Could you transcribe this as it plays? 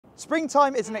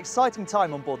Springtime is an exciting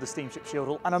time on board the Steamship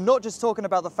Shieldhall, and I'm not just talking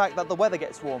about the fact that the weather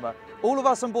gets warmer. All of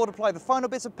us on board apply the final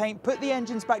bits of paint, put the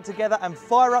engines back together and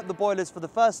fire up the boilers for the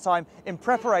first time in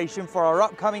preparation for our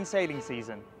upcoming sailing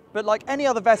season. But like any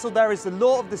other vessel, there is the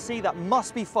law of the sea that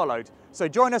must be followed. So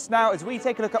join us now as we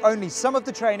take a look at only some of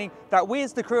the training that we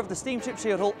as the crew of the Steamship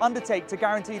Shieldhall undertake to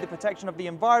guarantee the protection of the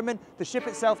environment, the ship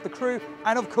itself, the crew,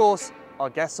 and of course,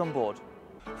 our guests on board.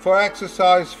 For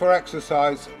exercise. Fire,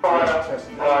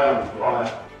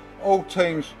 fire. All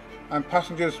teams and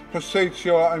passengers proceed to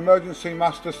your emergency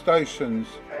muster stations.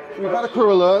 We've had a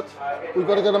crew alert, we've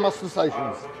got to go to muster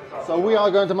stations. So we are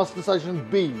going to muster station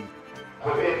B.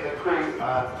 Within the crew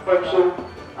forecastle,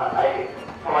 a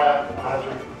fire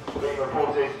hazard being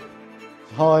reported.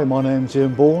 Hi, my name's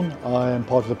Ian Bourne. I am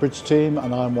part of the bridge team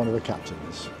and I'm one of the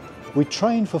captains. We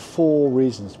train for 4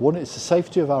 reasons. One, it's the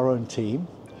safety of our own team,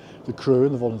 the crew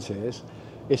and the volunteers.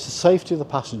 It's the safety of the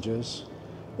passengers,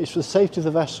 it's for the safety of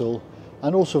the vessel,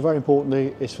 and also very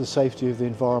importantly, it's for the safety of the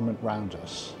environment around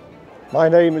us. My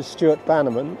name is Stuart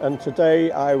Bannerman, and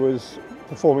today I was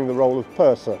performing the role of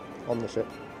purser on the ship.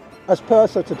 As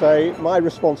purser today, my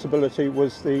responsibility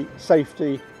was the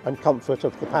safety and comfort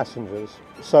of the passengers.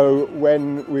 So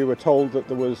when we were told that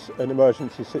there was an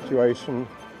emergency situation,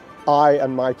 I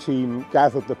and my team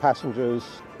gathered the passengers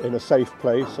in a safe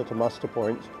place at a muster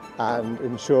point and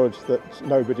ensured that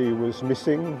nobody was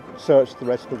missing, searched the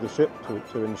rest of the ship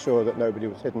to ensure that nobody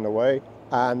was hidden away,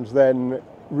 and then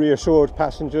reassured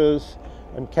passengers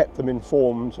and kept them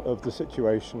informed of the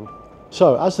situation.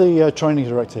 So as the training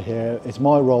director here, it's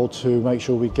my role to make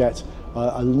sure we get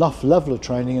enough level of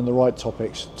training and the right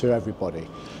topics to everybody.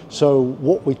 So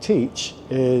what we teach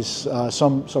is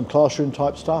some classroom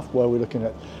type stuff where we're looking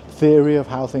at theory of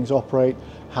how things operate,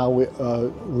 how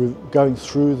we're going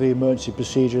through the emergency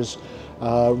procedures,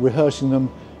 rehearsing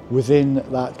them within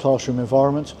that classroom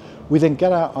environment. We then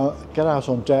get out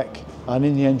on deck and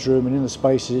in the engine room and in the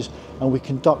spaces, and we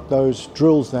conduct those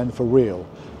drills then for real.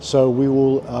 So we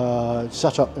will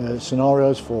set up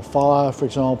scenarios for fire, for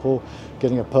example,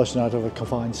 getting a person out of a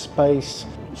confined space,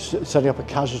 setting up a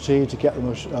casualty to get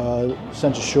them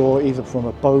sent ashore either from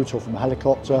a boat or from a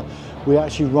helicopter. We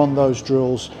actually run those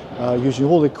drills using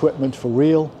all the equipment for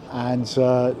real and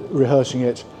rehearsing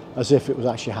it as if it was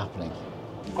actually happening.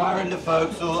 Fire in the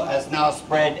forecastle has now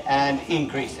spread and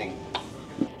increasing.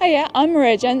 Hey, I'm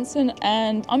Maria Jensen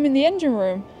and I'm in the engine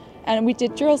room and we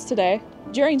did drills today.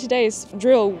 During today's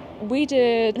drill, we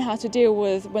did how to deal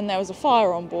with when there was a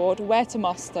fire on board, where to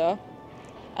muster,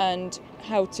 and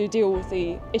how to deal with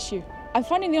the issue. I'm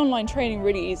finding the online training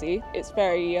really easy. It's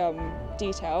very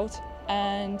detailed,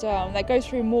 and that goes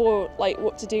through more like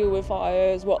what to deal with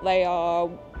fires, what they are,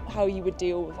 how you would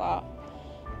deal with that,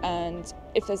 and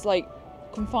if there's like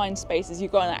confined spaces,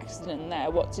 you've got an accident in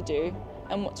there, what to do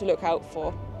and what to look out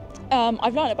for.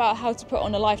 I've learned about how to put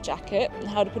on a life jacket and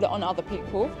how to put it on other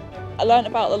people. I learned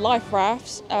about the life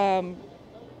rafts,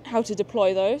 how to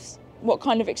deploy those, what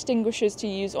kind of extinguishers to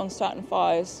use on certain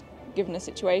fires given a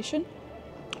situation.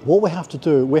 What we have to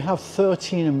do, we have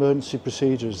 13 emergency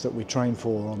procedures that we train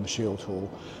for on the Shieldhall,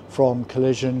 from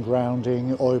collision,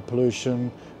 grounding, oil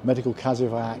pollution, medical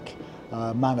casevac,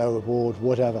 man overboard,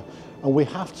 whatever. And we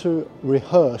have to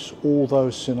rehearse all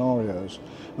those scenarios.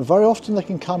 And very often they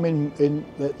can come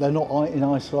they're not in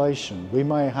isolation. We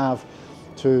may have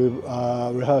to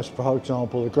rehearse, for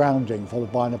example, a grounding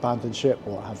followed by an abandoned ship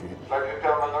or what have you. Ladies and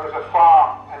gentlemen, there is a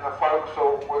fire in the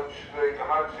forecastle which the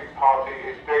emergency party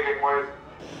is dealing with.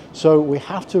 So we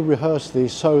have to rehearse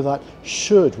these so that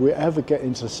should we ever get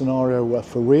into a scenario where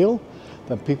for real,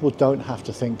 then people don't have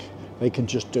to think they can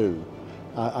just do.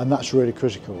 And that's really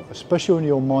critical, especially when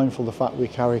you're mindful of the fact we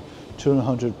carry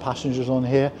 200 passengers on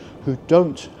here who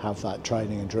don't have that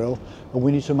training and drill, and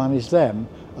we need to manage them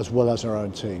as well as our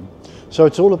own team. So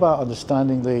it's all about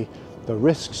understanding the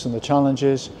risks and the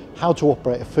challenges, how to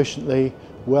operate efficiently,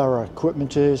 where our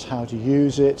equipment is, how to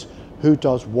use it, who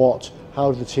does what,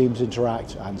 how do the teams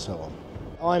interact, and so on.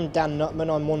 I'm Dan Nutman,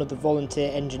 I'm one of the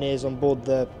volunteer engineers on board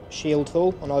the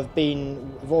Shieldhall, and I've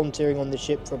been volunteering on the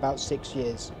ship for about 6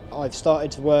 years. I've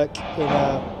started to work in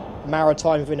a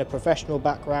maritime in a professional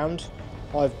background.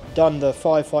 I've done the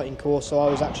firefighting course, so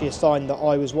I was actually assigned that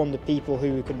I was one of the people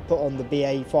who can put on the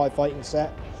BA firefighting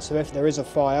set. So if there is a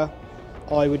fire,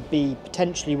 I would be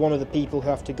potentially one of the people who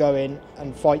have to go in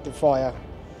and fight the fire.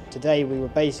 Today we were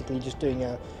basically just doing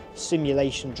a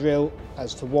simulation drill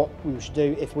as to what we should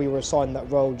do if we were assigned that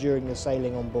role during the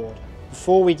sailing on board.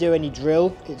 Before we do any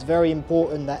drill, it's very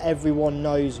important that everyone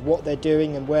knows what they're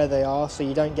doing and where they are so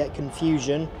you don't get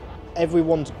confusion.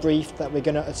 Everyone's briefed that we're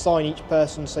going to assign each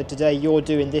person, so today you're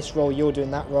doing this role, you're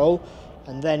doing that role,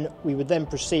 and then we would then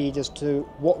proceed as to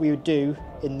what we would do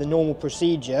in the normal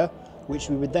procedure, which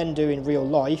we would then do in real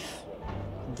life.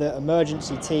 The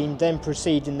emergency team then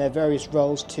proceed in their various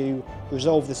roles to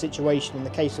resolve the situation in the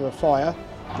case of a fire.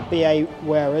 The BA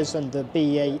wearers and the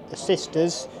BA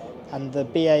assisters and the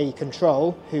BA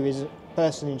control, who is a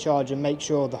person in charge and make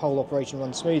sure the whole operation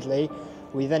runs smoothly,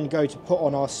 we then go to put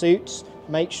on our suits,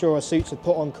 make sure our suits are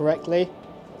put on correctly,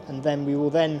 and then we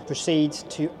will then proceed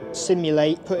to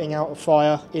simulate putting out a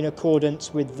fire in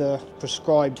accordance with the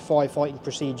prescribed firefighting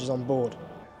procedures on board.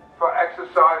 For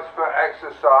exercise,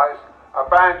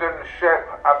 abandon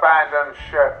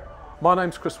ship. My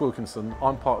name's Chris Wilkinson,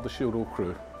 I'm part of the Shieldhall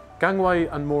crew. Gangway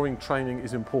and mooring training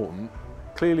is important.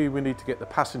 Clearly we need to get the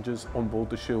passengers on board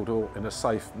the Shieldhall in a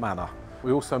safe manner.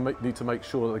 We also need to make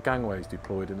sure that the gangway is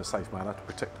deployed in a safe manner to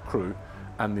protect the crew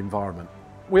and the environment.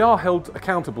 We are held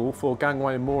accountable for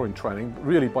gangway and mooring training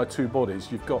really by two bodies.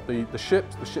 You've got the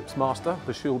ship's master,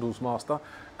 the Shieldhall's master,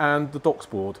 and the docks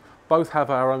board. Both have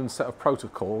our own set of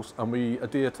protocols, and we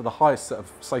adhere to the highest set of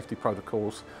safety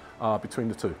protocols between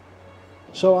the two.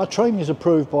 So our training is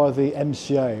approved by the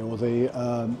MCA, or the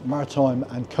Maritime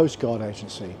and Coast Guard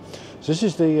Agency. So this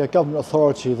is the government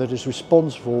authority that is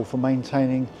responsible for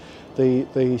maintaining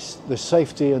the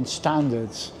safety and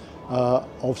standards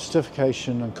of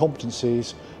certification and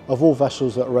competencies of all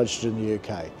vessels that are registered in the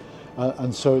UK.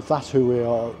 And so that's who we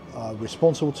are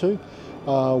responsible to.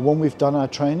 When we've done our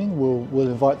training, we'll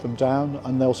invite them down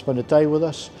and they'll spend a day with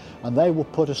us and they will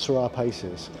put us through our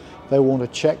paces. They want to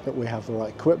check that we have the right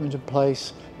equipment in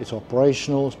place, it's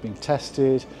operational, it's being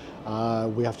tested.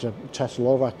 We have to test a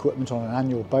lot of our equipment on an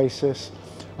annual basis.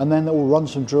 And then they will run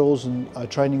some drills and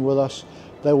training with us.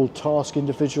 They will task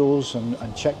individuals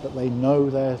and check that they know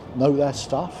their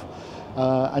stuff.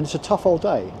 And it's a tough old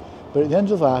day. But at the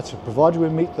end of that, provided we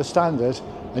meet the standard,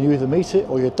 and you either meet it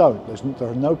or you don't. There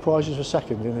are no prizes for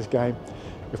second in this game.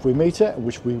 If we meet it,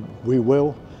 which we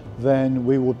will, then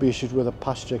we will be issued with a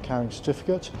passenger carrying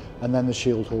certificate, and then the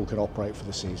Shieldhall can operate for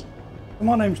the season.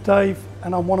 My name's Dave,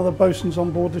 and I'm one of the bosuns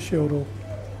on board the Shieldhall.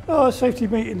 Safety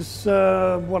meetings,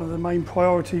 one of the main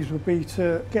priorities would be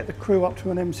to get the crew up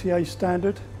to an MCA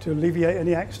standard to alleviate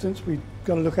any accidents. We've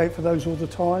got to look out for those all the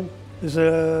time. There's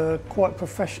a quite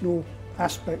professional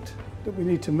aspect that we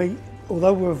need to meet.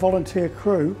 Although we're a volunteer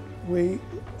crew, we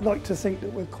like to think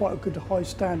that we're quite a good high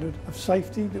standard of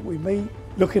safety that we meet,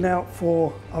 looking out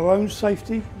for our own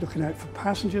safety, looking out for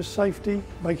passengers' safety,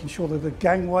 making sure that the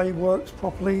gangway works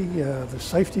properly, the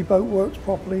safety boat works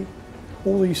properly.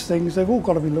 All these things, they've all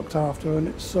got to be looked after, and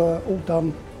it's all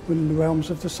done within the realms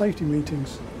of the safety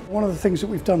meetings. One of the things that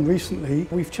we've done recently,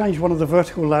 we've changed one of the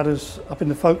vertical ladders up in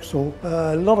the forecastle.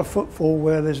 A lot of footfall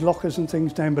where there's lockers and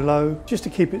things down below, just to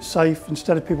keep it safe.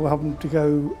 Instead of people having to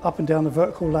go up and down the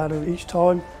vertical ladder each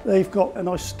time, they've got a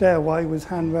nice stairway with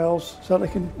handrails so they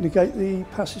can negate the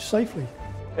passage safely.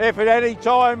 If at any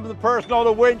time the person on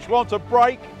the winch wants a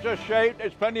break, just shout,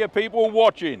 there's plenty of people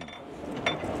watching.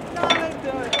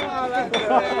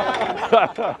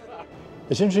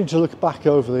 It's interesting to look back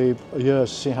over the years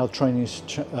to see how training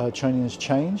has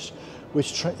changed.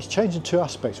 It's changed in two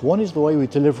aspects. One is the way we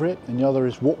deliver it, and the other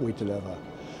is what we deliver.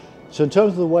 So in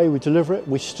terms of the way we deliver it,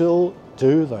 we still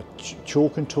do the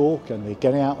chalk and talk and the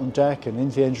getting out on deck and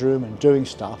into the engine room and doing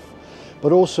stuff.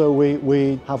 But also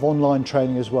we have online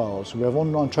training as well. So we have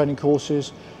online training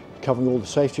courses covering all the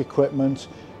safety equipment,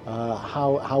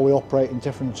 how we operate in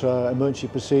different emergency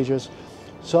procedures.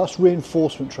 So that's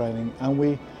reinforcement training, and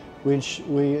we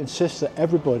insist that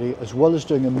everybody, as well as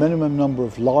doing a minimum number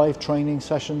of live training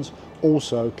sessions,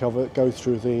 also go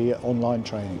through the online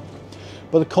training.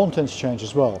 But the content's changed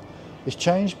as well. It's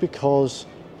changed because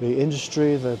the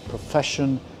industry, the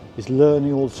profession, is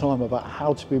learning all the time about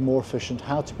how to be more efficient,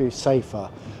 how to be safer,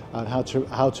 and how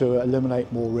to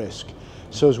eliminate more risk.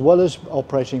 So as well as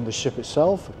operating the ship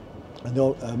itself and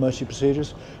the emergency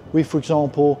procedures, we, for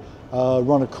example,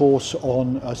 run a course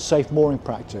on a safe mooring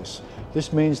practice.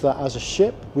 This means that as a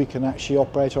ship, we can actually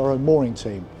operate our own mooring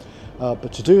team.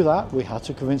 But to do that, we had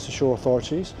to convince the shore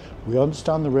authorities, we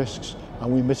understand the risks,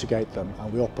 and we mitigate them,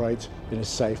 and we operate in a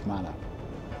safe manner.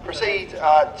 Proceed to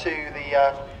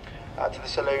the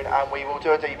saloon, and we will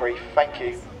do a debrief. Thank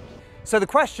you. So the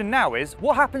question now is,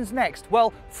 what happens next?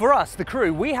 Well, for us, the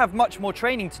crew, we have much more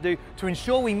training to do to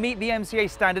ensure we meet the MCA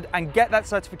standard and get that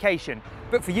certification.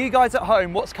 But for you guys at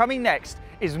home, what's coming next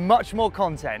is much more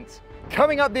content.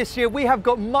 Coming up this year, we have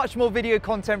got much more video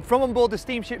content from on board the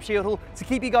Steamship Shieldhall to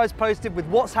keep you guys posted with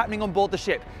what's happening on board the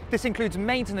ship. This includes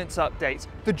maintenance updates,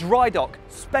 the dry dock,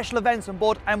 special events on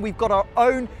board, and we've got our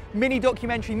own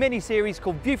mini-documentary mini-series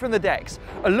called View from the Decks,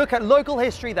 a look at local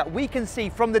history that we can see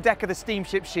from the deck of the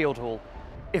Steamship Shieldhall.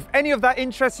 If any of that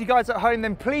interests you guys at home,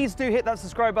 then please do hit that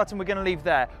subscribe button we're going to leave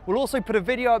there. We'll also put a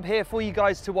video up here for you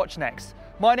guys to watch next.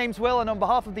 My name's Will, and on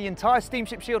behalf of the entire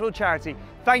Steamship Shieldhall charity,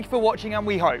 thank you for watching, and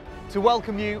we hope to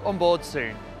welcome you on board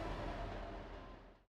soon.